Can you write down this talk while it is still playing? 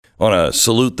I want to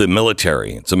salute the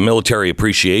military. It's a military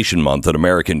appreciation month at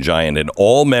American Giant, and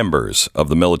all members of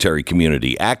the military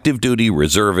community, active duty,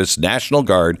 reservists, National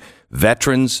Guard,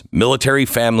 veterans, military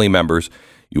family members,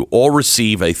 you all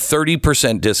receive a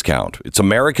 30% discount. It's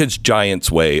America's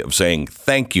Giant's way of saying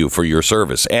thank you for your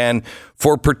service and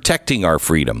for protecting our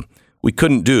freedom. We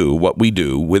couldn't do what we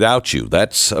do without you.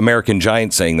 That's American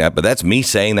Giant saying that, but that's me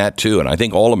saying that too, and I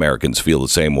think all Americans feel the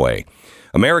same way.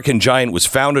 American Giant was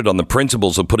founded on the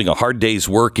principles of putting a hard day's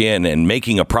work in and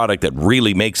making a product that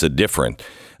really makes a difference.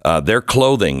 Their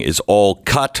clothing is all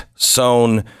cut,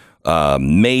 sewn,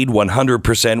 made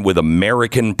 100% with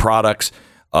American products.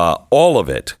 All of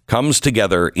it comes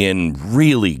together in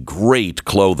really great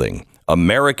clothing.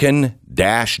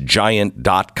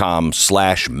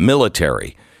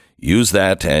 American-Giant.com/military. Use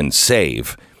that and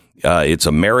save. It's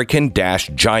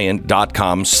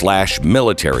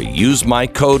American-Giant.com/military. Use my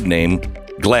code name,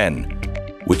 Glenn,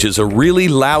 which is a really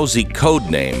lousy code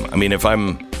name. I mean, if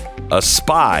I'm a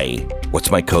spy,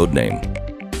 what's my code name?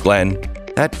 Glenn.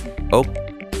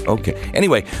 Okay.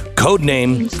 Anyway, code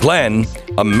name, Glenn,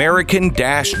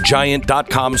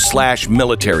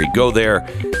 American-Giant.com/military. Go there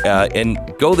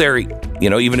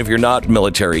even if you're not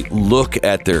military, look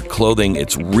at their clothing.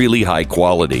 It's really high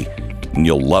quality and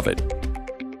you'll love it.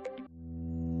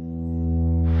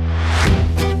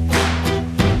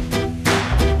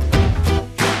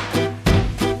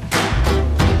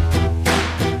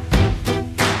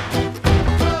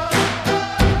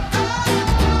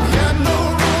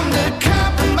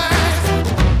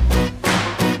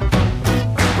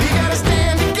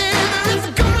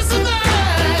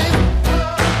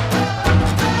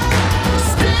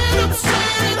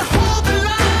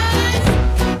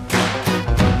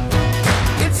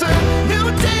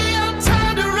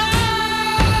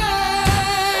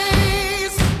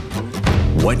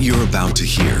 What you're about to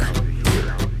hear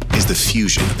is the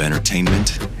fusion of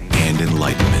entertainment and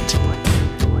enlightenment.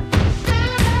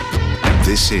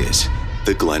 This is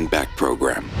the Glenn Beck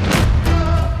Program.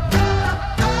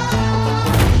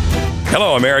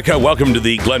 Hello, America. Welcome to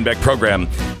the Glenn Beck Program.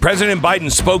 President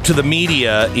Biden spoke to the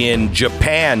media in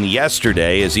Japan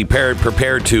yesterday as he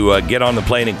prepared to get on the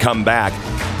plane and come back.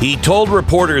 He told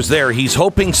reporters there he's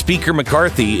hoping Speaker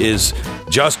McCarthy is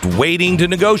just waiting to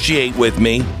negotiate with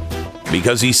me,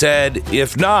 because he said,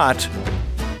 if not,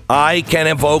 I can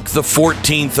invoke the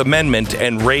 14th Amendment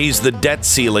and raise the debt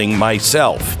ceiling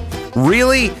myself.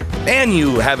 Really? Man,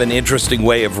 you have an interesting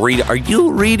way of reading. Are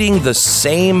you reading the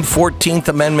same 14th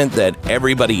Amendment that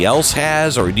everybody else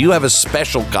has? Or do you have a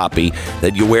special copy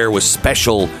that you wear with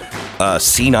special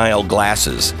senile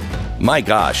glasses? My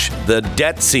gosh, the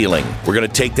debt ceiling. We're going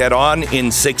to take that on in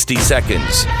 60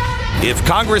 seconds. If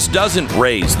Congress doesn't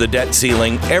raise the debt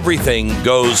ceiling, everything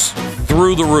goes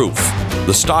through the roof.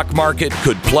 The stock market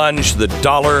could plunge, the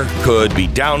dollar could be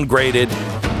downgraded,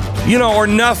 or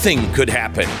nothing could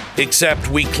happen except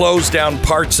we close down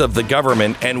parts of the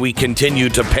government and we continue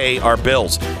to pay our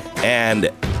bills. And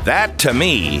that, to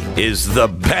me, is the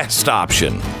best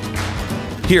option.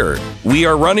 Here, we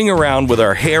are running around with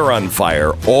our hair on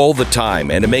fire all the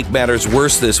time. And to make matters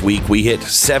worse this week, we hit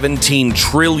 $17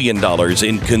 trillion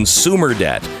in consumer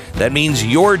debt. That means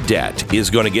your debt is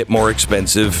going to get more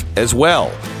expensive as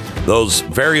well. Those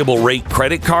variable rate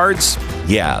credit cards,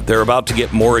 they're about to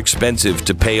get more expensive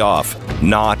to pay off,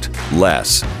 not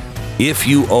less. If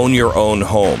you own your own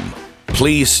home,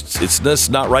 please, it's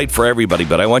not right for everybody,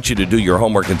 but I want you to do your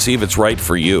homework and see if it's right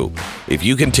for you. If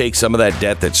you can take some of that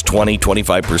debt that's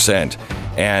 25%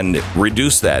 and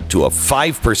reduce that to a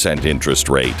 5% interest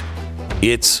rate,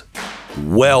 it's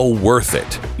well worth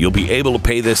it. You'll be able to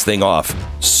pay this thing off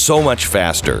so much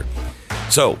faster.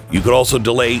 So you could also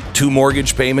delay 2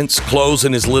 mortgage payments, close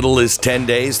in as little as 10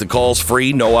 days. The call's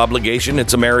free, no obligation.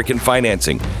 It's American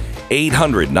Financing.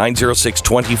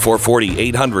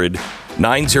 800-906-2440,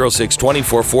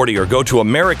 800-906-2440, or go to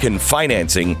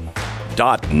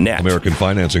AmericanFinancing.net. American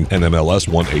Financing, NMLS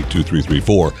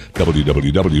 182334,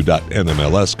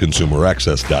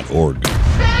 www.nmlsconsumeraccess.org.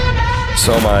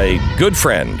 So my good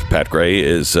friend, Pat Gray,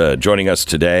 is joining us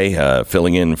today,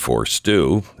 filling in for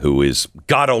Stu, who is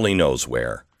God only knows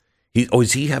where.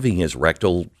 Is he having his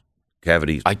rectal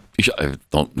cavity? I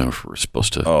don't know if we're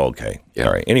supposed to. Oh, okay. Yeah.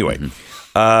 All right. Anyway,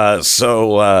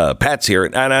 so Pat's here,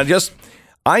 and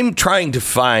I'm trying to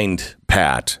find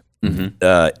Pat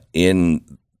in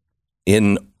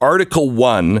Article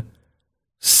 1,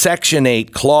 Section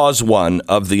 8, Clause 1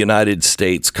 of the United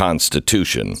States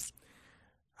Constitution.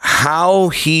 How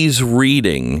he's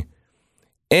reading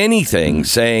anything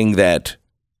saying that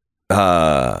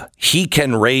he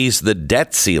can raise the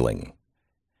debt ceiling.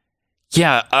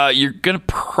 Yeah, you're going to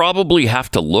probably have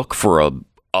to look for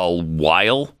a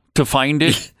while to find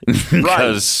it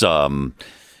because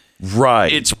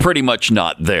it's pretty much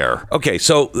not there. Okay,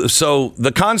 so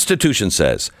the Constitution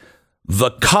says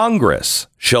the Congress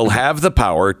shall have the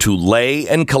power to lay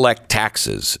and collect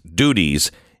taxes,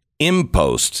 duties,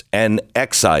 imposts, and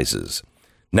excises.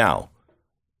 Now,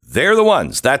 they're the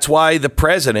ones. That's why the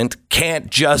president can't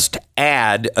just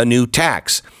add a new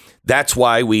tax. That's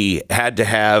why we had to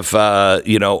have,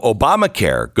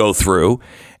 Obamacare go through,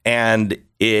 and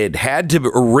it had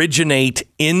to originate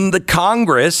in the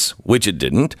Congress, which it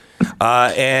didn't.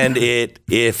 And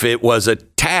if it was a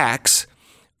tax,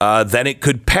 then it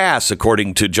could pass,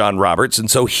 according to John Roberts.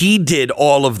 And so he did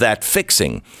all of that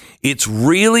fixing. It's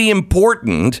really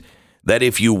important that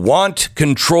if you want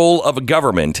control of a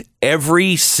government,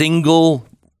 every single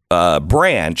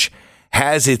branch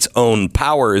has its own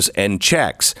powers and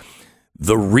checks.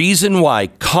 The reason why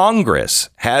Congress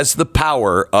has the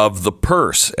power of the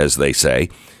purse, as they say,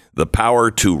 the power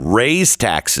to raise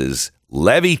taxes,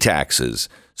 levy taxes,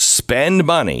 spend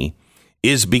money,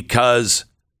 is because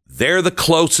they're the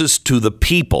closest to the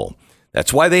people.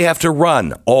 That's why they have to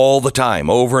run all the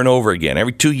time, over and over again.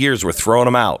 Every 2 years, we're throwing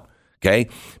them out. Okay,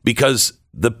 because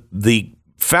the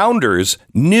founders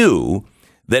knew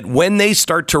that when they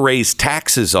start to raise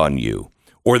taxes on you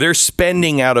or they're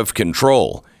spending out of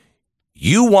control,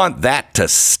 you want that to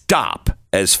stop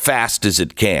as fast as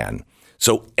it can.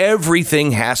 So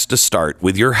everything has to start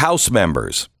with your House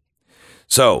members.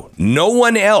 So no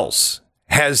one else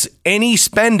has any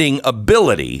spending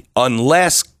ability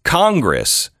unless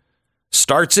Congress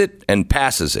starts it and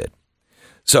passes it.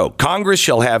 So Congress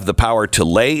shall have the power to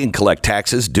lay and collect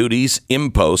taxes, duties,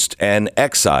 imposts, and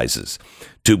excises,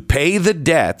 to pay the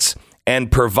debts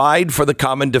and provide for the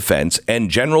common defense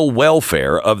and general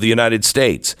welfare of the United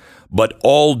States. But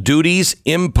all duties,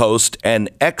 imposts, and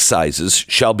excises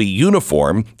shall be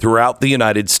uniform throughout the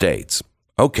United States.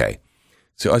 Okay.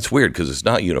 So it's weird because it's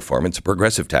not uniform. It's a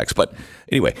progressive tax. But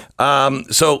anyway,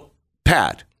 so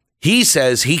Pat, he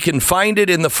says he can find it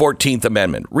in the 14th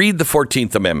Amendment. Read the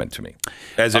 14th Amendment to me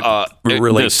as it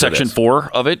relates to Section this. 4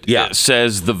 of it, Yeah.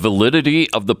 Says the validity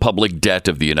of the public debt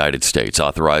of the United States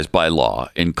authorized by law,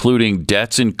 including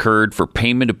debts incurred for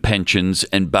payment of pensions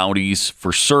and bounties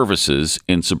for services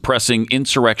in suppressing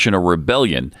insurrection or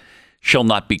rebellion, shall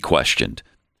not be questioned.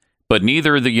 But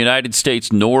neither the United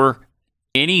States nor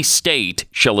any state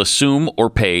shall assume or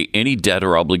pay any debt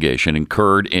or obligation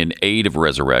incurred in aid of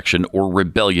resurrection or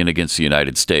rebellion against the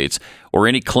United States, or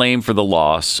any claim for the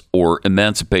loss or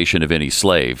emancipation of any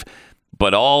slave.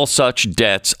 But all such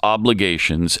debts,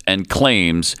 obligations, and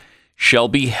claims shall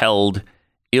be held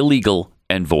illegal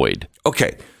and void.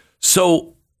 Okay.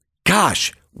 So,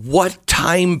 gosh, what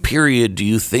time period do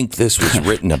you think this was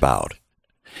written about?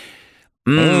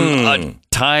 A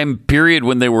time period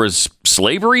when there was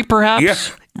slavery, perhaps? Yeah,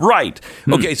 right.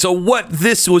 Okay, so what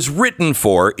this was written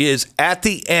for is at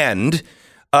the end,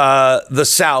 the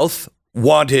South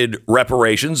wanted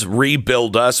reparations,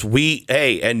 rebuild us.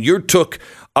 And you took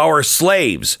our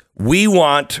slaves. We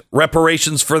want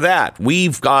reparations for that.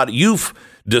 You've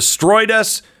destroyed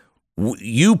us.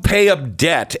 You pay up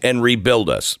debt and rebuild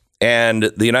us. And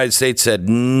the United States said,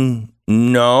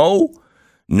 no.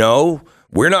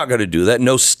 We're not going to do that.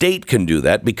 No state can do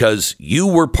that because you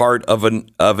were part of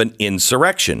an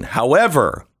insurrection.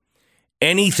 However,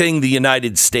 anything the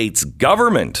United States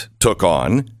government took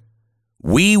on,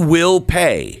 we will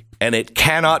pay, and it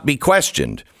cannot be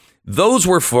questioned. Those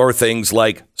were for things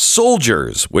like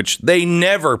soldiers, which they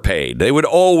never paid. They would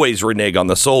always renege on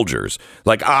the soldiers.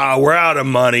 Like, we're out of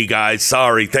money, guys.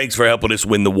 Sorry. Thanks for helping us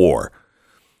win the war.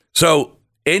 So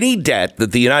any debt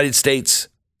that the United States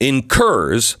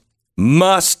incurs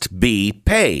must be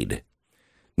paid.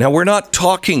 Now, we're not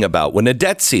talking about, when a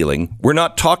debt ceiling, we're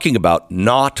not talking about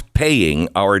not paying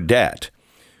our debt.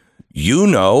 You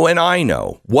know, and I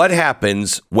know, what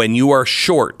happens when you are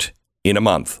short in a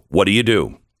month. What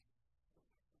do?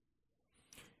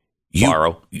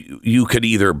 Borrow. You could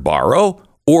either borrow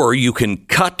or you can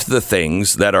cut the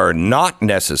things that are not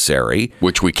necessary.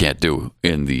 Which we can't do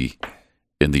in the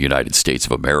United States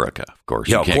of America, of course.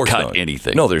 Yeah, you can't of course cut not.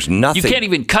 anything. No, there's nothing. You can't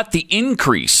even cut the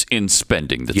increase in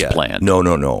spending that's planned.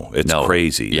 No. It's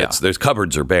crazy. Yeah. There's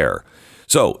cupboards are bare.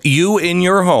 So you in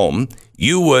your home,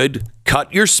 you would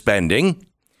cut your spending.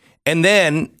 And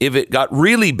then if it got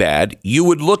really bad, you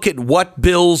would look at what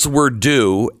bills were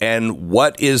due and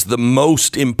what is the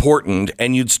most important,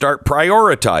 and you'd start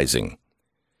prioritizing.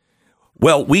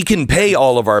 Well, we can pay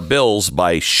all of our bills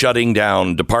by shutting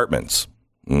down departments.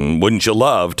 Wouldn't you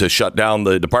love to shut down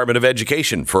the Department of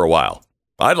Education for a while?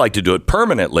 I'd like to do it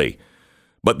permanently.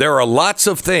 But there are lots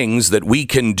of things that we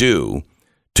can do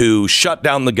to shut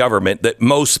down the government that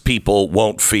most people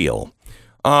won't feel.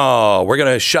 Oh, we're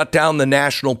going to shut down the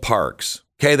national parks.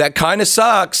 Okay, that kind of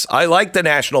sucks. I like the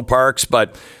national parks,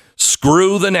 but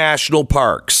screw the national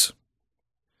parks.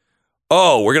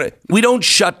 Oh, we don't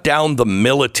shut down the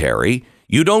military.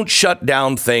 You don't shut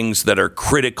down things that are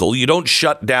critical. You don't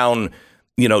shut down,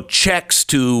 checks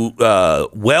to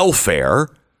welfare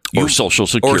or Social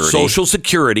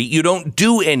Security. You don't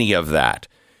do any of that.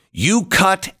 You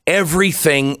cut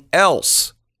everything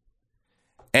else.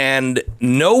 And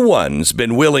no one's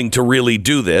been willing to really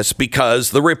do this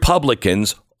because the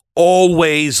Republicans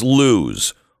always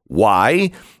lose.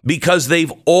 Why? Because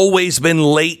they've always been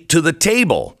late to the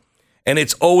table. And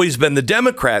it's always been the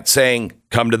Democrats saying,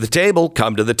 come to the table,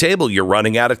 come to the table. You're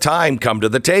running out of time. Come to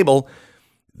the table.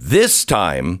 This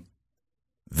time,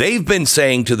 they've been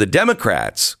saying to the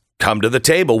Democrats, come to the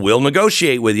table. We'll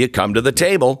negotiate with you. Come to the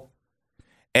table.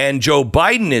 And Joe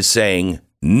Biden is saying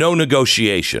no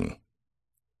negotiation.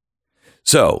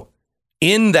 So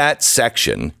in that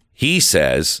section, he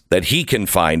says that he can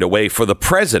find a way for the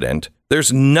president.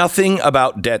 There's nothing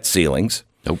about debt ceilings.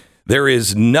 Nope. There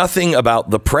is nothing about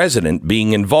the president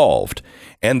being involved.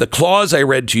 And the clause I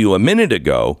read to you a minute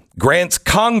ago grants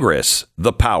Congress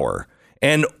the power,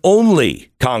 and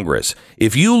only Congress.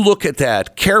 If you look at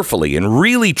that carefully and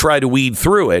really try to weed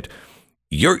through it,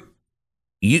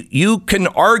 you can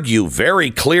argue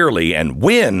very clearly and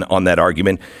win on that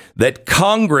argument that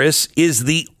Congress is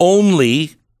the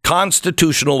only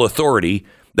constitutional authority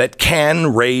that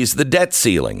can raise the debt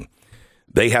ceiling.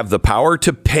 They have the power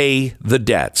to pay the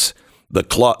debts. The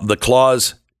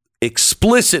clause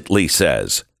explicitly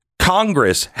says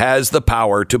Congress has the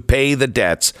power to pay the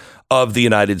debts of the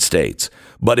United States.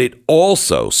 But it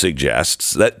also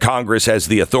suggests that Congress has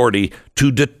the authority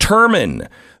to determine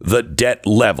the debt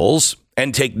levels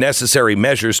and take necessary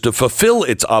measures to fulfill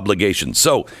its obligations.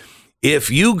 So if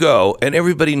you go, and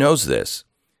everybody knows this,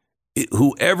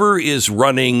 whoever is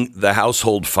running the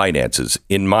household finances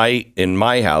in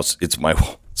my house, it's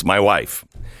my wife.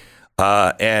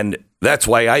 And that's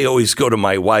why I always go to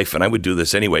my wife, and I would do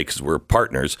this anyway because we're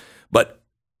partners. But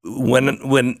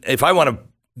if I want to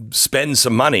spend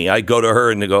some money, I go to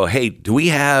her and go, hey,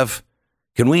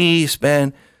 can we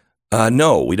spend?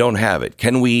 No, we don't have it.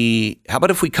 How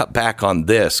about if we cut back on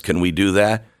this? Can we do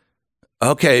that?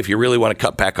 Okay, if you really want to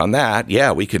cut back on that,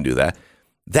 yeah, we can do that.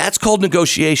 That's called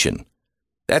negotiation.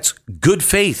 That's good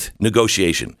faith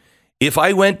negotiation. If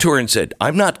I went to her and said,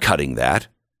 I'm not cutting that,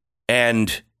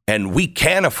 and we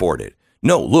can afford it.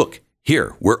 No, look,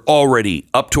 here, we're already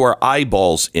up to our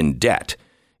eyeballs in debt.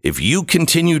 If you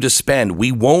continue to spend,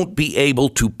 we won't be able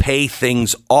to pay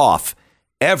things off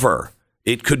ever.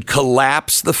 It could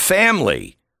collapse the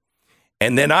family.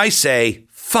 And then I say,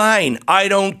 fine, I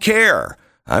don't care.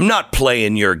 I'm not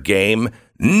playing your game.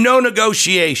 No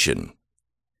negotiation.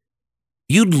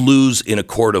 You'd lose in a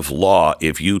court of law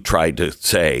if you tried to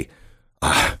say,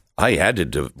 I had to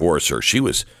divorce her. She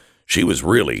was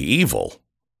really evil.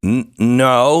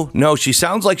 No, she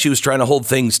sounds like she was trying to hold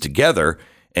things together,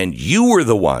 and you were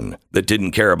the one that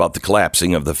didn't care about the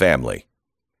collapsing of the family.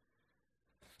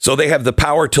 So they have the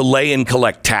power to lay and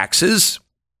collect taxes.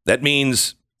 That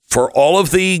means for all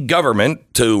of the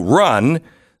government to run,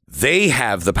 they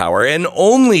have the power, and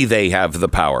only they have the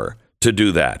power to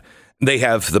do that. They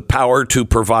have the power to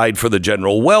provide for the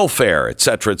general welfare, et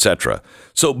cetera, et cetera.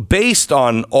 So based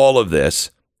on all of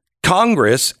this,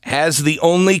 Congress has the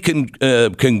only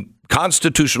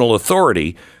constitutional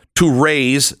authority to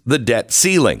raise the debt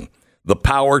ceiling, the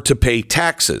power to pay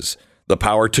taxes, the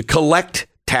power to collect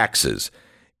taxes.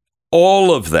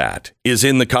 All of that is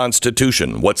in the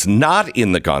Constitution. What's not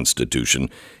in the Constitution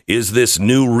is this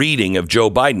new reading of Joe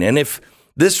Biden. And if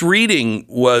this reading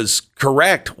was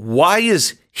correct, why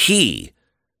is he,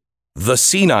 the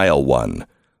senile one,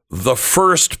 the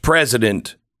first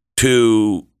president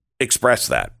to express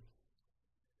that?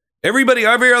 Every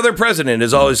other president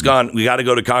has always gone, we got to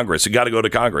go to Congress. We got to go to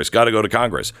Congress. Got to go to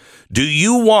Congress. Do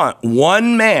you want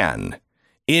one man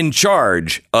in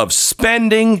charge of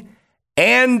spending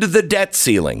and the debt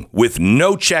ceiling with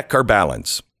no check or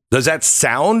balance? Does that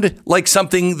sound like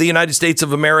something the United States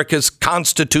of America's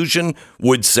Constitution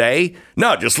would say?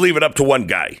 No, just leave it up to one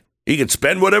guy. He can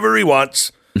spend whatever he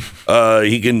wants.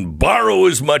 He can borrow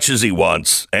as much as he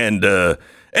wants. And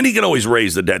he can always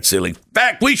raise the debt ceiling. In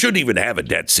fact, we shouldn't even have a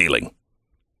debt ceiling.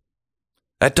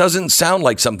 That doesn't sound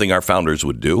like something our founders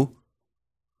would do.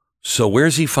 So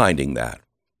where's he finding that?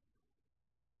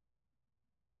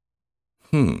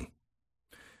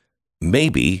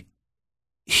 Maybe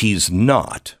he's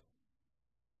not.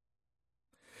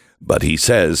 But he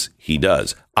says he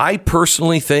does. I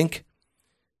personally think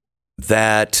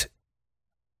that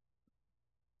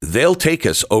they'll take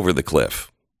us over the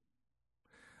cliff.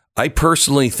 I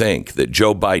personally think that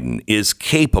Joe Biden is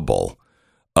capable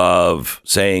of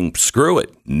saying, screw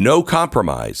it, no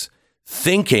compromise,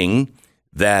 thinking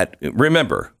that,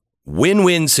 remember,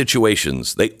 win-win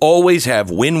situations, they always have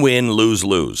win-win,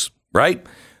 lose-lose, right?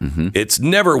 Mm-hmm. It's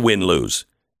never win-lose.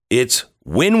 It's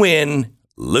win-win,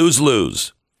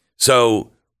 lose-lose.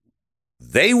 So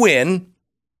they win,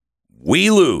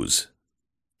 we lose.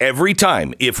 Every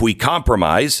time. If we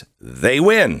compromise, they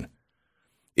win.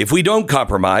 If we don't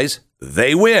compromise,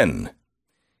 they win.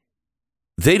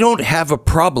 They don't have a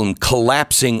problem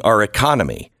collapsing our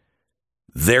economy.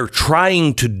 They're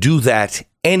trying to do that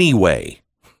anyway.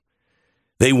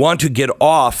 They want to get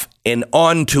off and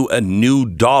onto a new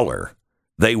dollar.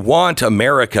 They want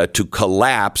America to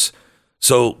collapse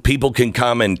so people can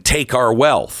come and take our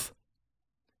wealth.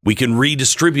 We can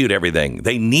redistribute everything.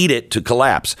 They need it to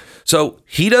collapse. So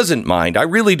he doesn't mind. I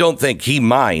really don't think he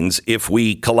minds if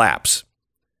we collapse.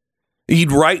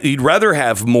 He'd rather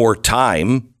have more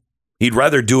time. He'd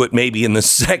rather do it maybe in the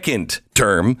second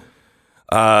term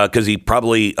because he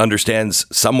probably understands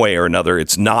some way or another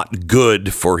it's not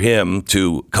good for him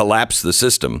to collapse the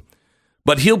system.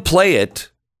 But he'll play it.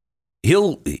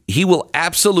 He will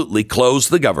absolutely close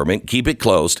the government, keep it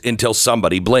closed until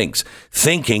somebody blinks,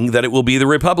 thinking that it will be the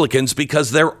Republicans because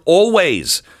they're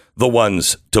always the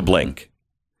ones to blink.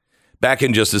 Back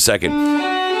in just a second.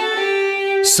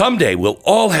 Someday we'll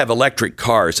all have electric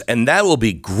cars, and that will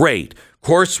be great. Of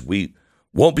course, we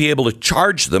won't be able to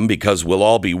charge them because we'll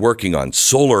all be working on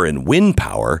solar and wind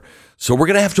power. So we're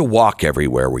going to have to walk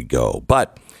everywhere we go.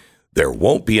 But there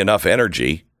won't be enough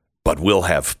energy, but we'll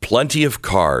have plenty of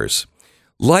cars.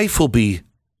 Life will be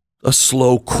a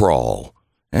slow crawl,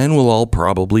 and we'll all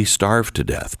probably starve to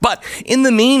death. But in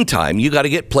the meantime, you got to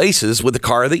get places with the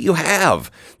car that you have.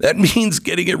 That means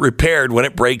getting it repaired when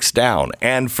it breaks down.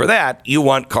 And for that, you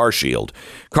want CarShield.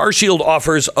 CarShield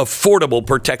offers affordable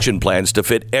protection plans to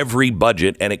fit every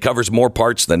budget, and it covers more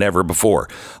parts than ever before.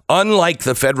 Unlike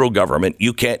the federal government,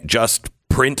 you can't just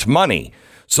print money.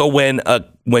 So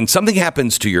when something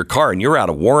happens to your car and you're out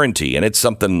of warranty and it's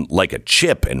something like a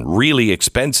chip and really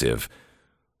expensive,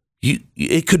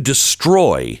 it could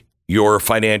destroy your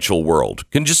financial world.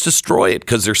 Can just destroy it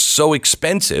because they're so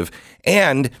expensive.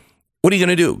 And what are you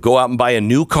going to do? Go out and buy a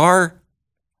new car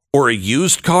or a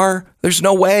used car? There's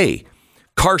no way.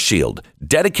 CarShield,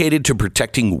 dedicated to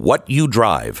protecting what you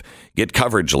drive. Get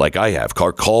coverage like I have.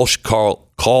 Call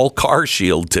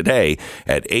CarShield today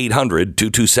at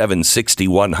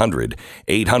 800-227-6100.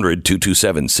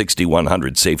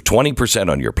 800-227-6100. Save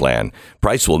 20% on your plan.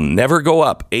 Price will never go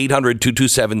up.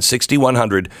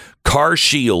 800-227-6100.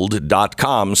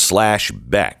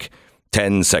 CarShield.com/Beck.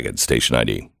 10 seconds. Station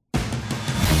ID.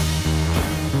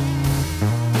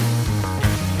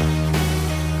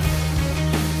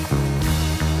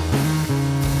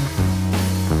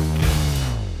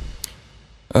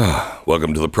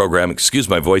 Welcome to the program. Excuse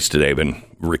my voice today. I've been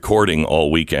recording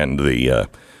all weekend the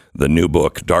new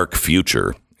book, Dark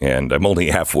Future, and I'm only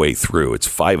halfway through. It's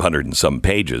 500 and some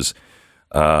pages,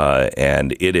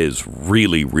 and it is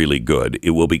really, really good.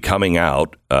 It will be coming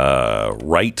out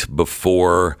right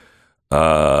before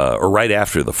or right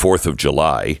after the 4th of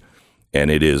July, and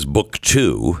it is book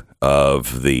 2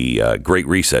 of the Great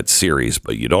Reset series,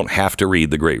 but you don't have to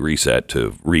read the Great Reset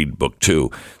to read book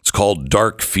 2. It's called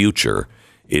Dark Future.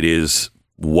 It is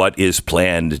what is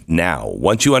planned now.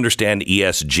 Once you understand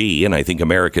ESG, and I think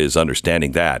America is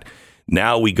understanding that,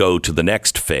 now we go to the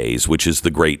next phase, which is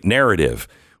the great narrative,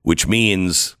 which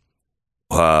means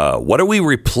what are we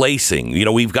replacing? You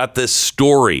know, we've got this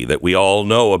story that we all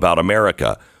know about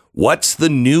America. What's the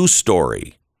new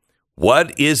story?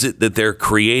 What is it that they're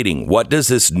creating? What does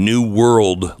this new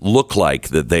world look like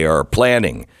that they are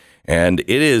planning? And it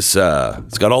is,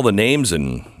 it's got all the names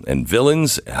and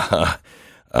villains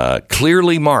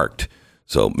clearly marked.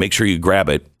 So make sure you grab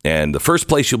it. And the first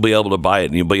place you'll be able to buy it,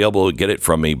 and you'll be able to get it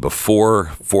from me before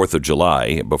 4th of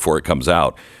July, before it comes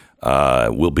out,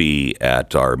 will be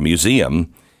at our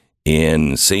museum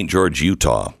in St. George,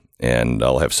 Utah. And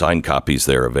I'll have signed copies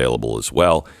there available as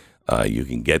well. You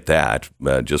can get that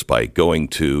just by going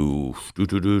to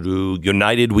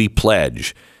United We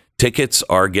Pledge. Tickets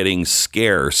are getting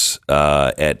scarce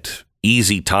at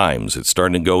easy times. It's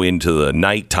starting to go into the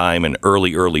nighttime and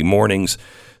early mornings.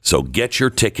 So get your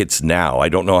tickets now. I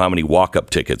don't know how many walk-up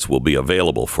tickets will be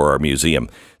available for our museum.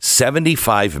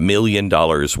 $75 million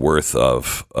worth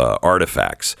of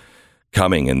artifacts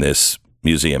coming in this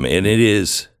museum. And it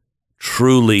is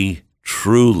truly,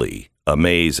 truly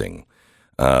amazing.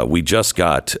 We just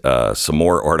got some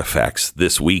more artifacts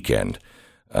this weekend.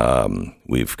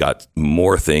 We've got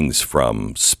more things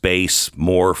from space,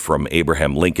 more from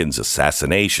Abraham Lincoln's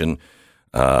assassination.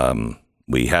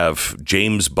 We have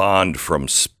James Bond from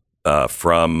Skyfall.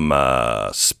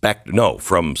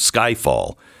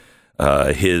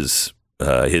 His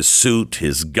suit,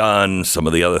 his gun, some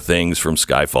of the other things from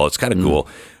Skyfall. It's kind of cool.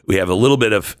 We have a little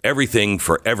bit of everything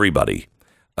for everybody.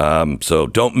 So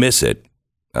don't miss it.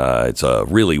 It's a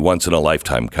really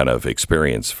once-in-a-lifetime kind of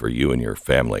experience for you and your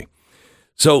family.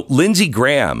 So Lindsey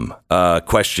Graham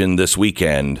questioned this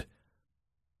weekend,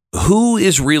 who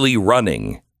is really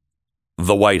running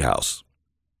the White House?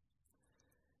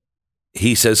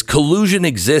 He says collusion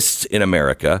exists in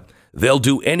America. They'll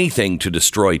do anything to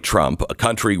destroy Trump. A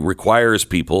country requires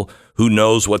people who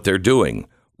knows what they're doing.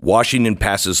 Washington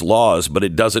passes laws, but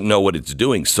it doesn't know what it's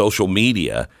doing. Social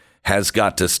media has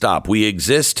got to stop. We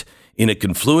exist in a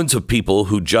confluence of people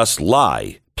who just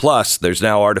lie. Plus, there's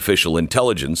now artificial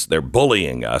intelligence. They're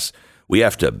bullying us. We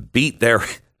have to beat their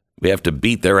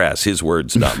ass. His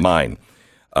words, not mine.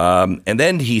 And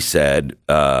then he said,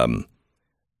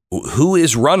 who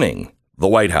is running the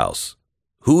White House?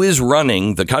 Who is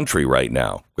running the country right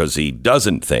now? Because he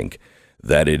doesn't think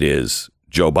that it is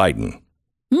Joe Biden.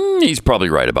 He's probably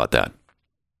right about that.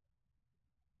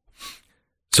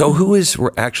 So who is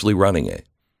actually running it?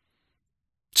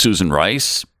 Susan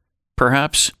Rice,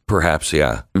 perhaps? Perhaps,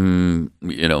 yeah. Through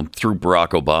Barack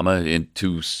Obama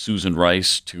into Susan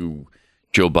Rice to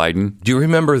Joe Biden. Do you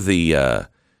remember I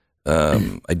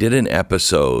did an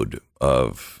episode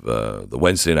of the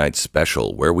Wednesday night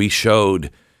special where we showed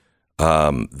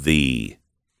the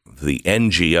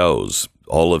NGOs,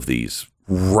 all of these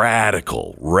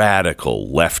radical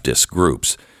leftist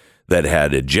groups that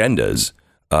had agendas,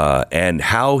 and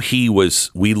how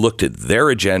we looked at their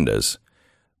agendas,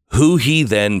 who he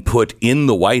then put in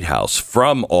the White House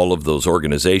from all of those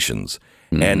organizations,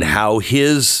 and how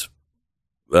his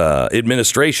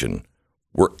administration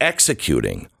were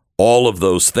executing all of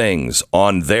those things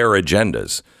on their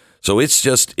agendas. So it's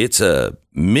a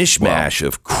mishmash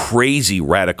of crazy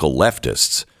radical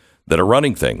leftists that are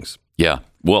running things. Yeah.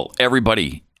 Well,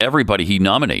 everybody he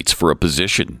nominates for a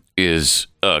position is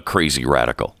crazy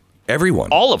radical. Everyone.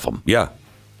 All of them. Yeah.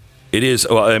 It is.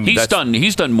 Well,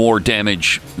 he's done more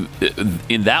damage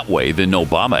in that way than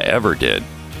Obama ever did.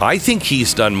 I think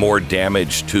he's done more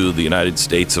damage to the United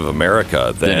States of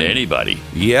America than anybody.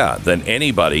 Yeah, than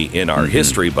anybody in our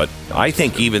history. But I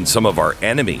think even some of our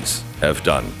enemies have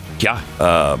done. Yeah.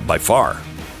 By far.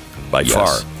 By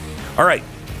far. All right.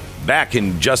 Back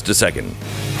in just a second.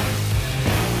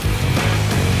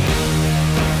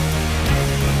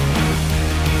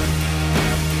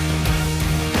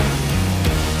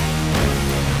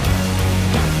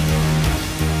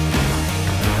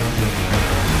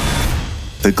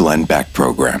 The Glenn Beck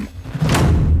Program.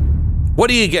 What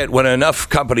do you get when enough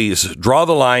companies draw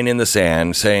the line in the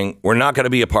sand saying, we're not going to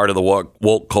be a part of the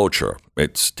woke culture?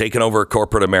 It's taken over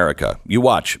corporate America. You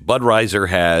watch. Budweiser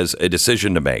has a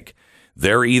decision to make.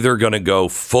 They're either going to go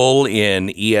full in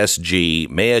ESG,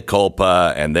 mea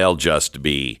culpa, and they'll just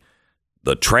be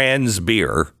the trans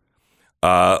beer,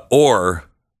 or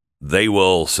they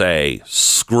will say,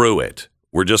 screw it.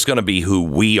 We're just going to be who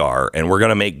we are, and we're going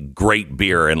to make great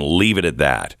beer and leave it at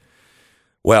that.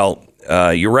 Well,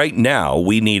 you're right. Now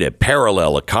we need a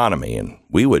parallel economy, and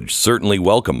we would certainly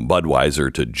welcome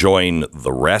Budweiser to join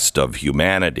the rest of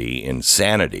humanity in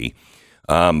sanity.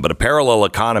 But a parallel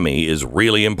economy is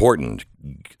really important.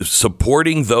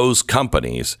 Supporting those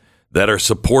companies that are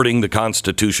supporting the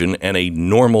Constitution and a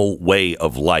normal way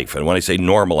of life. And when I say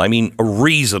normal, I mean a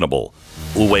reasonable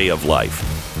way of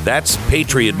life. That's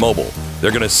Patriot Mobile.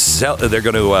 They're going to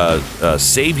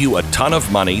save you a ton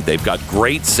of money. They've got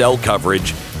great cell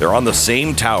coverage. They're on the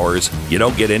same towers. You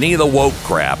don't get any of the woke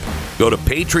crap. Go to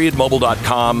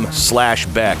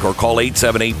patriotmobile.com/Beck or call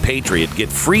 878-PATRIOT. Get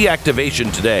free activation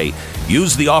today.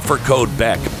 Use the offer code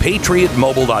Beck.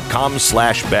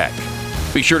 patriotmobile.com/Beck.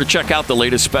 Be sure to check out the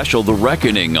latest special, The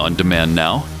Reckoning, on demand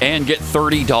now, and get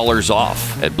 $30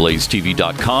 off at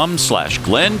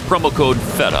blazetv.com/Glenn, promo code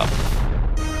FEDUP.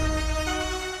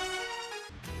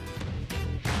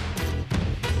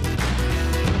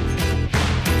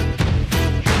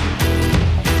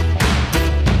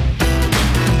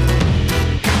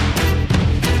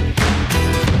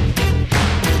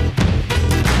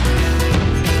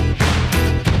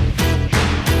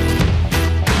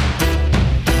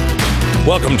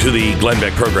 Welcome to the Glenn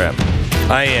Beck Program.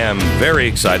 I am very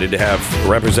excited to have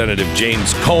Representative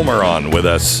James Comer on with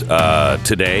us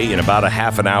today in about a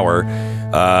half an hour.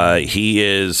 He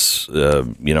is,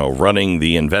 running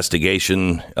the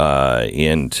investigation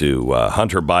into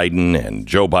Hunter Biden and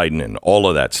Joe Biden and all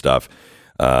of that stuff.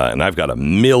 and I've got a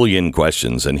million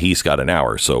questions, and he's got an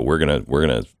hour. So we're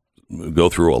gonna go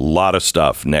through a lot of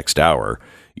stuff next hour.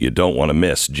 You don't want to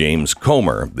miss James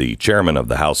Comer, the chairman of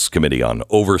the House Committee on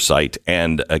Oversight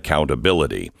and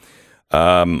Accountability.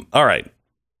 All right.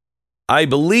 I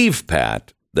believe,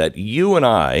 Pat, that you and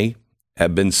I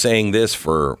have been saying this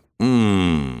for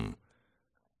 20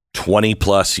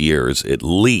 plus years at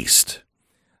least,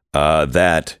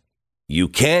 that you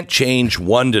can't change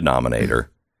one denominator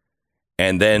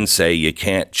and then say you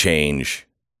can't change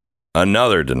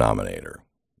another denominator.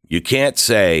 You can't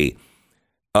say,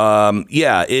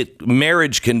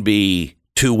 marriage can be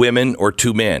 2 women or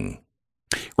 2 men.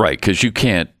 Right, because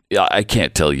I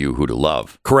can't tell you who to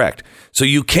love. Correct. So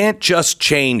you can't just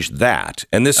change that.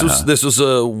 And this was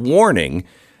a warning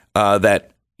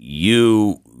that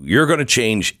you're going to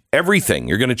change everything.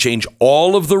 You're going to change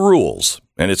all of the rules,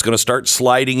 and it's going to start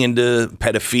sliding into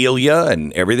pedophilia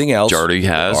and everything else. Which already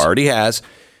has.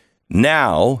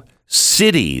 Now,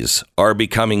 cities are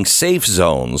becoming safe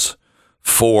zones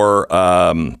for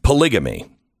polygamy.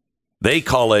 They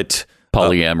call it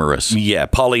polyamorous.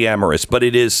 Polyamorous, but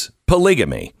it is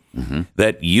polygamy. Mm-hmm.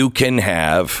 That you can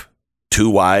have 2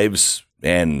 wives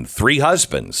and 3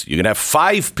 husbands. You can have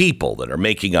 5 people that are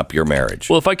making up your marriage.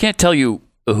 Well, if I can't tell you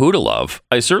who to love,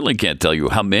 I certainly can't tell you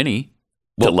how many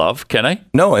to love, can I?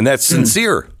 No, and that's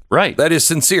sincere. Right. That is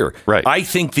sincere. Right. I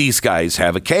think these guys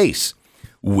have a case,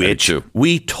 which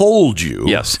we told you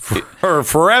for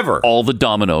forever. All the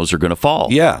dominoes are going to fall.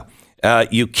 Yeah.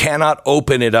 You cannot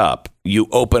open it up. You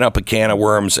open up a can of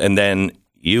worms, and then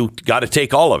you got to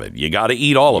take all of it. You got to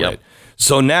eat all of it.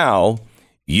 So now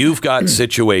you've got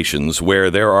situations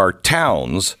where there are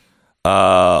towns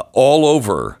all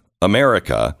over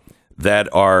America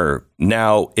that are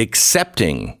now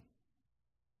accepting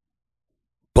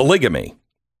polygamy.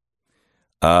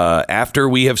 After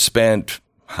we have spent,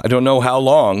 I don't know how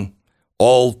long,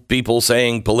 all people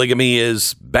saying polygamy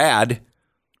is bad.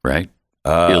 Right.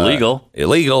 Illegal.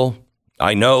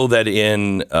 I know that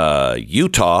in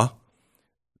Utah,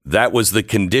 that was the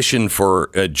condition for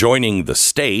joining the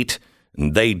state.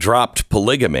 They dropped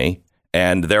polygamy,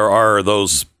 and there are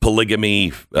those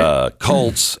polygamy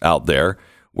cults out there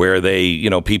where they,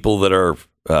 people that are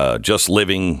just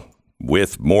living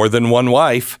with more than one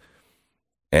wife.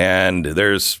 And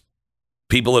there's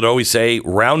people that always say,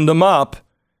 round them up.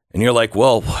 And you're like,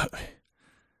 well,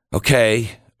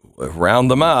 okay, round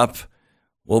them up.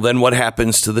 Well, then what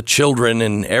happens to the children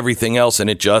and everything else? And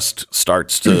it just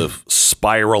starts to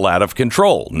spiral out of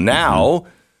control. Now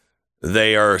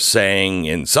they are saying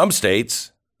in some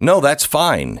states, no, that's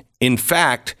fine. In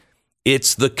fact,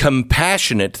 it's the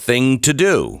compassionate thing to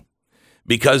do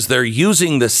because they're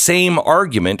using the same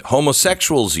argument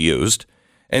homosexuals used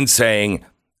and saying,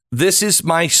 this is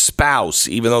my spouse,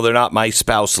 even though they're not my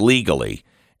spouse legally,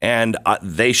 and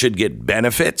they should get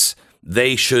benefits.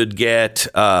 They should get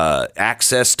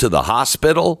access to the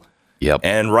hospital. Yep.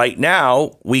 And right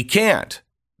now we can't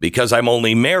because I'm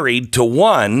only married to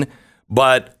one,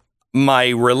 but my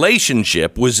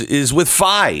relationship is with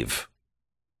 5.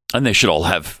 And they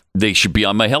should be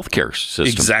on my healthcare system.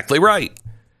 Exactly right.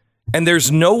 And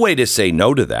there's no way to say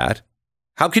no to that.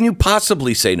 How can you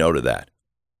possibly say no to that?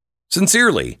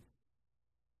 Sincerely.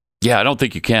 Yeah, I don't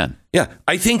think you can. Yeah,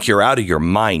 I think you're out of your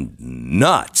mind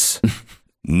nuts.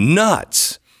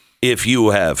 Nuts if you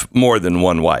have more than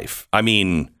one wife. I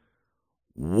mean,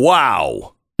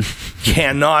 wow.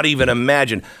 Cannot even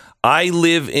imagine. I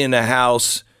live in a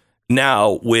house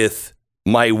now with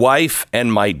my wife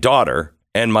and my daughter,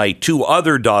 and my 2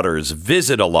 other daughters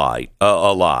visit a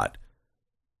lot.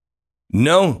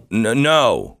 No,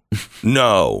 not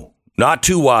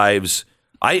 2 wives.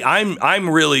 I'm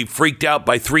really freaked out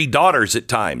by 3 daughters at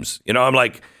times. I'm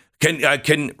like,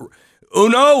 can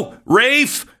Uno,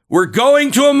 Rafe, we're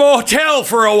going to a motel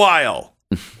for a while.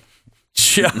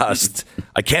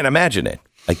 I can't imagine it.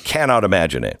 I cannot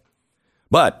imagine it.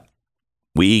 But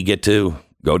we get to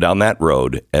go down that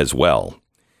road as well.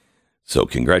 So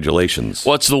congratulations.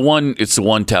 Well, it's the one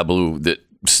taboo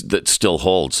that still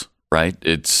holds, right?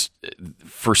 It's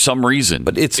for some reason,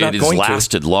 but it has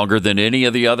lasted longer than any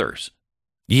of the others.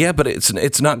 Yeah, but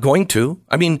it's not going to.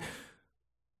 I mean,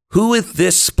 who at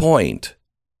this point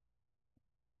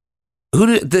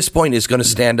is going to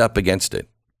stand up against it?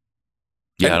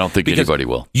 Yeah, I don't think anybody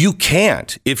will. You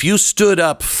can't. If you stood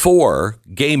up for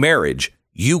gay marriage,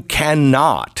 you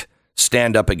cannot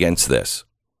stand up against this.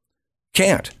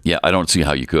 Can't. Yeah, I don't see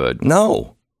how you could.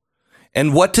 No.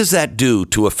 And what does that do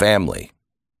to a family?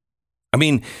 I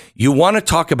mean, you want to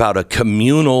talk about a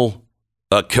communal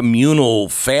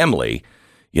family,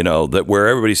 that where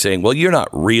everybody's saying, well, you're not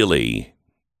really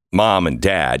mom and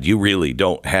dad, you really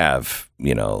don't have,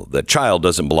 the child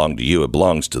doesn't belong to you. It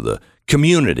belongs to the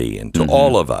community and to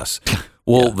all of us.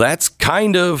 Well, that's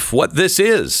kind of what this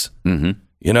is.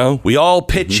 We all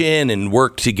pitch in and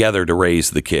work together to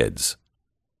raise the kids.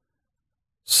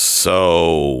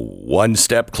 So one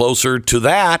step closer to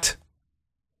that.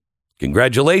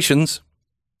 Congratulations.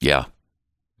 Yeah.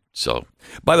 So,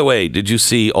 by the way, did you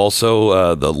see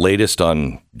also the latest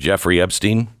on Jeffrey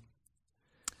Epstein?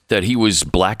 That he was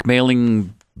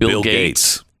blackmailing Bill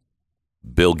Gates.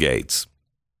 Bill Gates.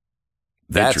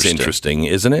 That's interesting,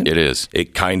 isn't it? It is.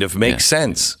 It kind of makes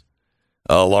sense,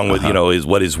 along with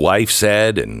what his wife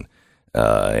said and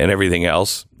everything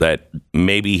else. That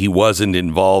maybe he wasn't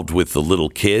involved with the little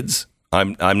kids.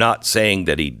 I'm not saying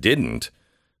that he didn't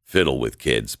fiddle with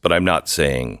kids, but I'm not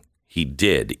saying he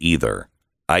did either.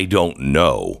 I don't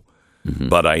know,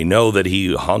 but I know that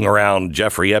he hung around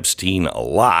Jeffrey Epstein a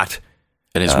lot.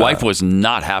 And his wife was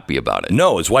not happy about it.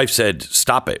 No, his wife said,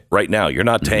 "Stop it right now. You're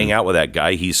not hanging out with that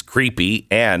guy. He's creepy,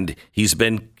 and he's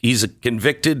a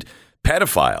convicted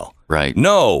pedophile. Right?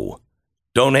 No,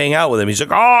 don't hang out with him." He's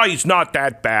like, "Oh, he's not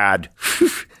that bad."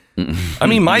 I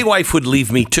mean, my wife would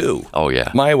leave me too. Oh yeah,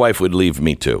 my wife would leave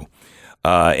me too,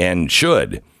 and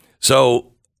should.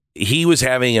 So he was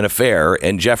having an affair,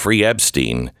 and Jeffrey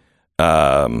Epstein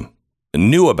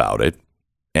knew about it,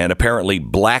 and apparently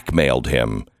blackmailed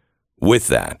him with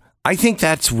that. I think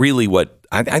that's really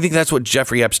I think that's what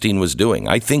Jeffrey Epstein was doing.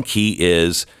 I think he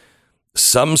is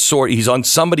he's on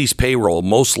somebody's payroll,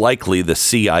 most likely the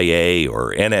CIA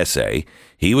or NSA.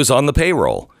 He was on the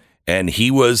payroll, and he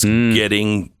was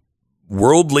getting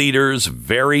world leaders,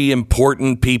 very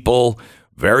important people,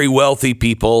 very wealthy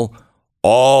people,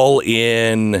 all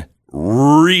in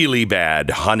really bad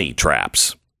honey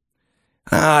traps.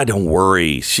 Don't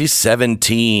worry. She's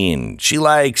 17. She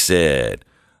likes it.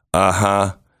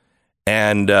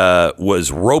 And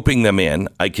was roping them in.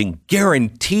 I can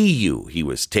guarantee you he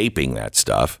was taping that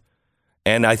stuff.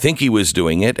 And I think he was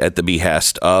doing it at the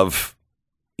behest of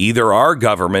either our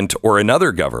government or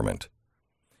another government.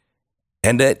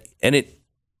 And it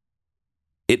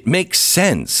makes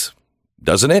sense,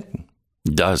 doesn't it?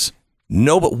 It does.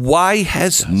 No, but why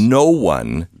has no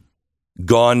one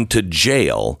gone to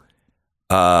jail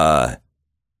that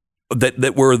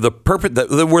were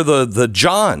the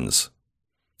Johns?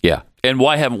 Yeah. And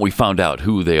why haven't we found out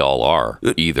who they all are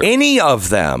either? Any of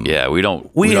them. Yeah, we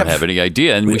don't have any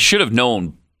idea. And we should have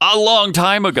known a long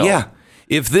time ago. Yeah.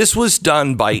 If this was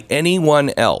done by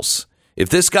anyone else, if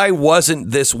this guy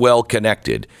wasn't this well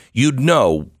connected, you'd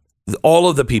know all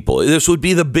of the people. This would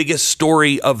be the biggest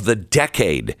story of the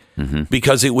decade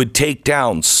because it would take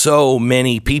down so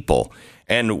many people.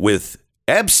 And with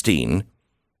Epstein,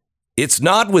 it's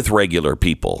not with regular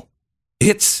people.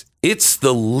 It's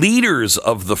the leaders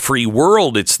of the free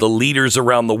world. It's the leaders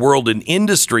around the world in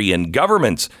industry and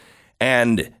governments.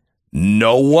 And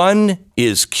no one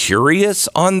is curious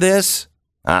on this.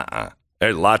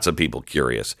 There's lots of people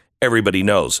curious. Everybody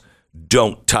knows.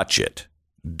 Don't touch it.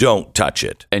 Don't touch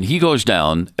it. And he goes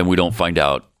down, and we don't find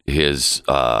out his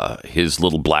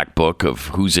little black book of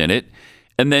who's in it.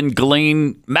 And then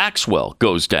Ghislaine Maxwell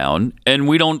goes down, and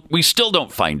we still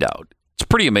don't find out. It's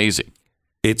pretty amazing.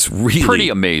 It's really pretty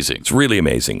amazing. It's really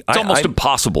amazing. It's almost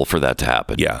impossible for that to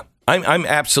happen. Yeah, I'm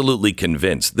absolutely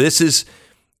convinced. This is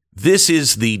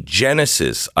the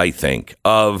genesis, I think,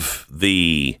 of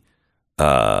the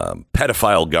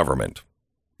pedophile government.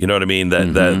 You know what I mean?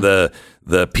 The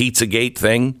Pizzagate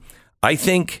thing. I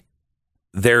think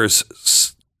there's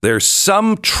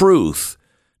some truth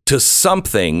to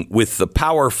something with the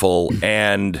powerful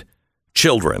and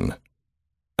children.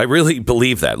 I really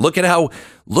believe that. Look at how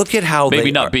maybe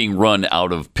they not are. Being run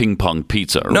out of ping pong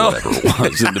pizza or whatever it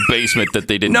was in the basement that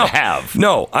they didn't have.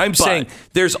 No, I'm saying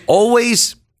there is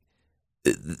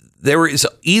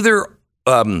either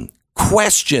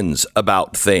questions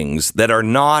about things that are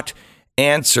not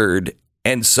answered,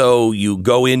 and so you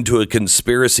go into a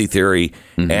conspiracy theory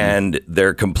and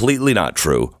they're completely not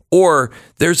true, or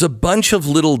there's a bunch of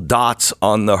little dots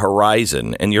on the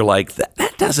horizon and you're like,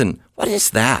 that doesn't, what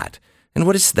is that? And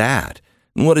what is that?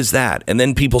 And what is that? And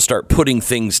then people start putting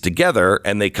things together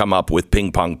and they come up with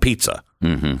ping pong pizza.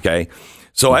 Okay.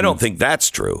 So I don't think that's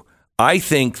true. I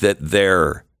think that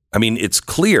it's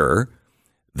clear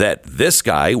that this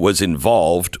guy was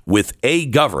involved with a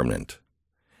government.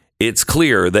 It's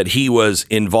clear that he was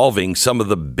involving some of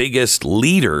the biggest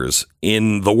leaders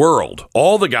in the world.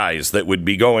 All the guys that would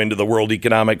be going to the World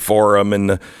Economic Forum and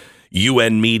the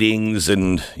UN meetings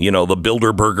and, the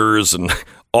Bilderbergers and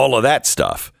all of that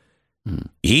stuff.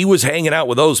 He was hanging out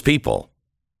with those people.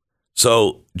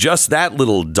 So just that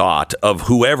little dot of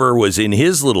whoever was in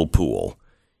his little pool,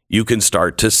 you can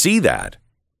start to see that.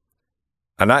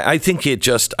 And I think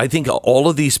all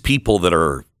of these people that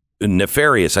are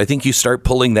nefarious, I think you start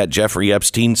pulling that Jeffrey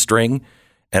Epstein string,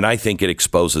 and I think it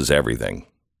exposes everything.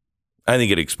 I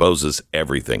think it exposes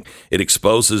everything. It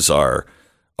exposes our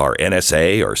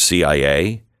NSA or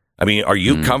CIA. I mean, are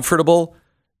you comfortable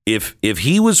if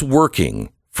he was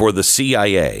working for the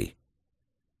CIA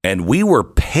and we were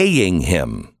paying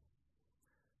him?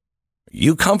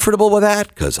 You comfortable with that?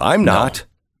 Because I'm not.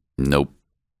 Nope.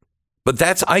 But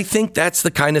I think that's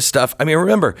the kind of stuff. I mean,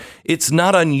 remember, it's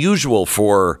not unusual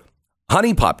for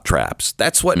honeypot traps.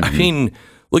 That's what, I mean,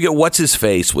 look at what's his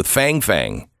face with Fang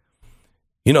Fang.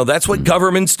 You know, that's what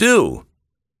governments do.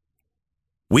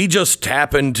 We just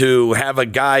happen to have a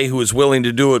guy who is willing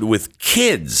to do it with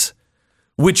kids,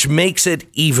 which makes it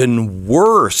even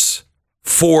worse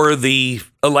for the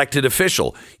elected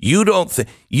official. You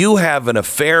have an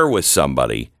affair with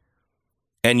somebody,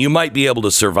 and you might be able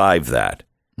to survive that.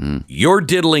 You're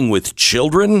diddling with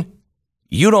children,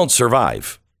 you don't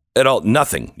survive at all.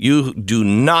 Nothing. You do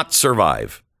not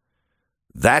survive.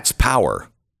 That's power.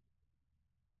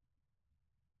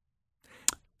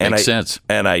 Makes sense.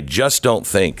 And I just don't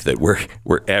think that we're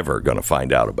ever going to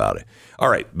find out about it. All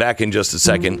right, back in just a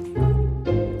second.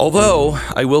 Although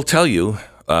I will tell you,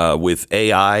 with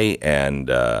AI and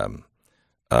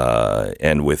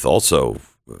with also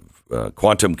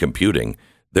quantum computing,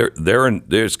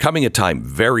 there's coming a time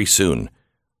very soon.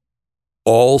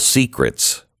 All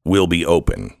secrets will be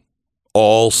open.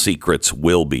 All secrets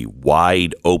will be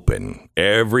wide open.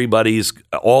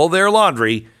 All their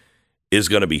laundry is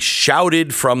going to be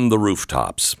shouted from the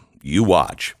rooftops. You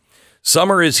watch.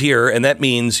 Summer is here, and that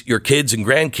means your kids and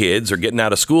grandkids are getting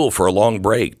out of school for a long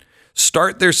break.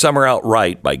 Start their summer out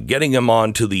right by getting them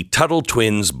onto the Tuttle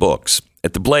Twins books.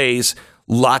 At the Blaze,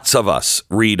 lots of us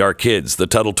read our kids the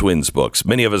Tuttle Twins books.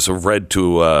 Many of us have read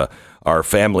to our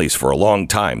families for a long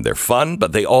time. They're fun,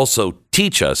 but they also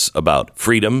teach us about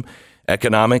freedom,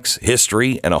 economics,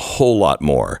 history, and a whole lot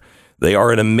more. They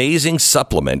are an amazing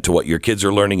supplement to what your kids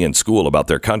are learning in school about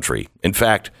their country. In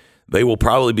fact, they will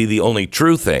probably be the only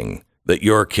true thing that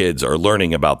your kids are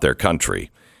learning about their country.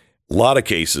 A lot of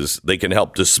cases, they can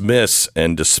help dismiss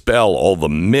and dispel all the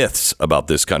myths about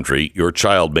this country your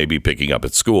child may be picking up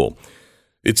at school.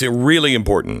 It's really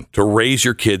important to raise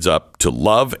your kids up to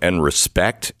love and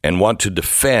respect and want to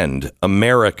defend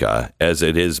America as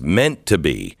it is meant to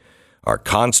be, our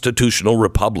constitutional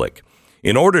republic.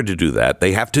 In order to do that,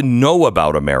 they have to know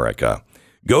about America.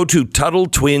 Go to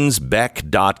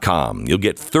TuttleTwinsBeck.com. You'll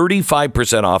get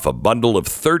 35% off a bundle of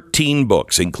 13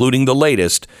 books, including the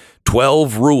latest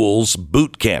 12 Rules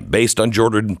Boot Camp, based on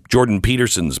Jordan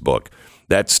Peterson's book.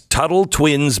 That's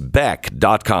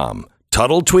TuttleTwinsBeck.com.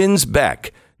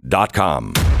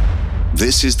 TuttleTwinsBeck.com.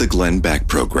 This is the Glenn Beck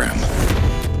Program.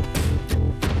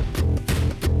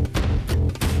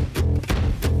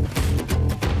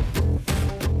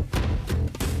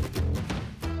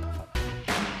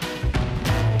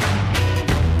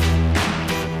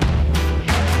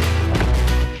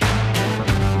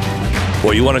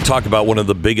 Well, you want to talk about one of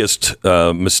the biggest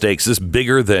mistakes. This is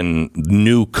bigger than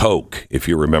New Coke, if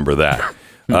you remember that.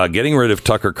 Getting rid of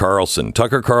Tucker Carlson.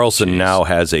 Tucker Carlson now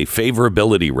has a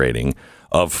favorability rating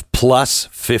of plus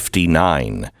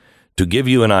 59. To give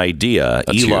you an idea,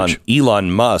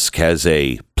 Elon Musk has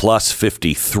a plus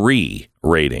 53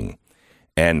 rating.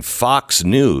 And Fox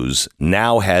News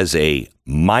now has a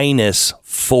minus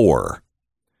 4.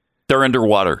 They're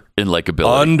underwater in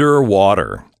likability.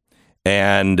 Underwater.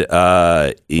 And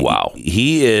wow,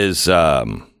 he is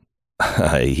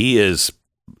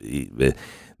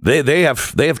they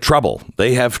have trouble.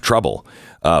 They have trouble.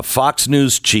 Fox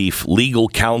News chief legal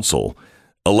counsel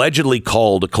allegedly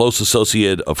called a close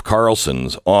associate of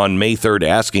Carlson's on May 3rd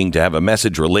asking to have a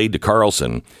message relayed to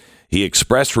Carlson. He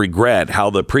expressed regret how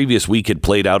the previous week had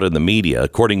played out in the media,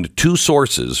 according to two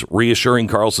sources reassuring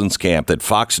Carlson's camp that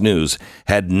Fox News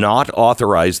had not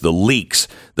authorized the leaks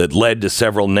that led to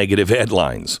several negative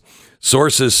headlines.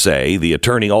 Sources say the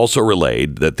attorney also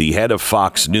relayed that the head of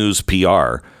Fox News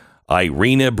PR,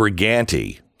 Irina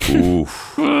Briganti,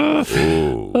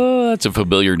 that's a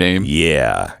familiar name.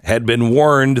 Yeah, had been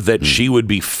warned that she would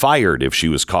be fired if she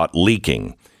was caught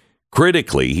leaking.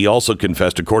 Critically, he also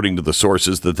confessed, according to the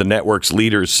sources, that the network's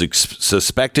leaders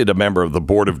suspected a member of the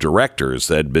board of directors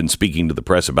that had been speaking to the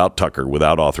press about Tucker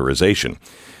without authorization.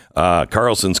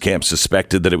 Carlson's camp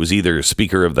suspected that it was either former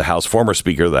Speaker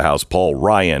of the House, Paul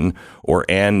Ryan, or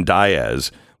Ann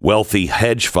Diaz, wealthy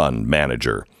hedge fund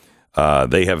manager.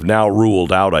 They have now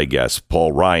ruled out, I guess,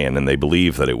 Paul Ryan, and they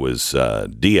believe that it was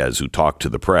Diaz who talked to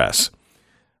the press.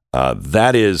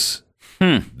 This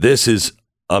is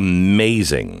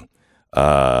amazing.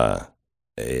 Tucker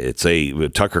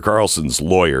Carlson's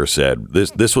lawyer said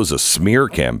this was a smear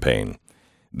campaign.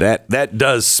 That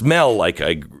does smell like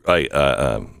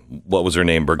what was her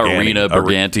name? Arena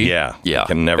Briganti. Yeah. I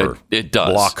can never it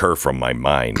does. block her from my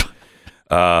mind.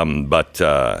 But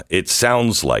it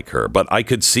sounds like her. But I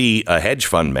could see a hedge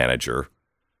fund manager.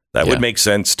 That would make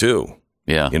sense too.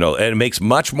 Yeah. And it makes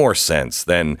much more sense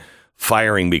than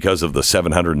firing because of the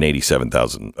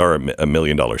 $787,000 or $1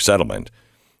 million settlement.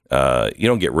 You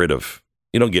don't get rid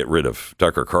of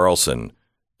Tucker Carlson.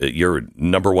 Your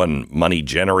number one money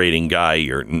generating guy,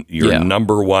 your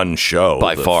number one show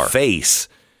by far face.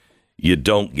 You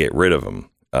don't get rid of him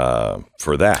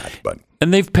for that.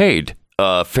 And they've paid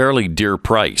a fairly dear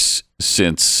price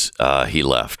since he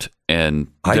left, and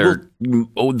they're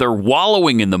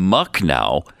wallowing in the muck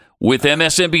now with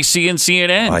MSNBC and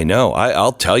CNN. I know.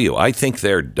 I'll tell you. I think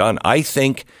they're done. I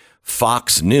think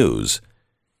Fox News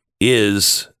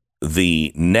is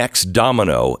the next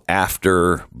domino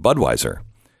after Budweiser.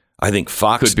 I think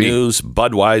Fox News,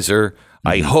 Budweiser.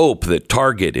 I hope that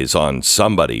Target is on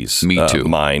somebody's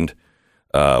mind.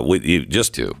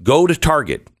 Just go to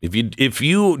Target. If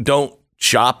you don't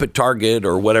shop at Target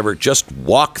or whatever, just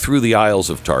walk through the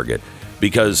aisles of Target,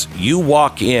 because you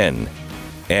walk in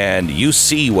and you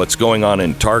see what's going on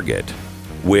in Target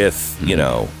with,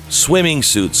 swimming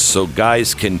suits so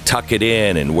guys can tuck it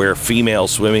in and wear female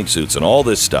swimming suits and all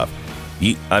this stuff.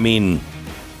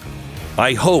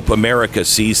 I hope America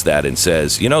sees that and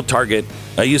says, Target,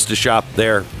 I used to shop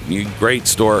there. Great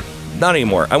store. Not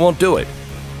anymore. I won't do it.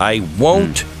 I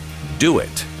won't do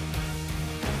it.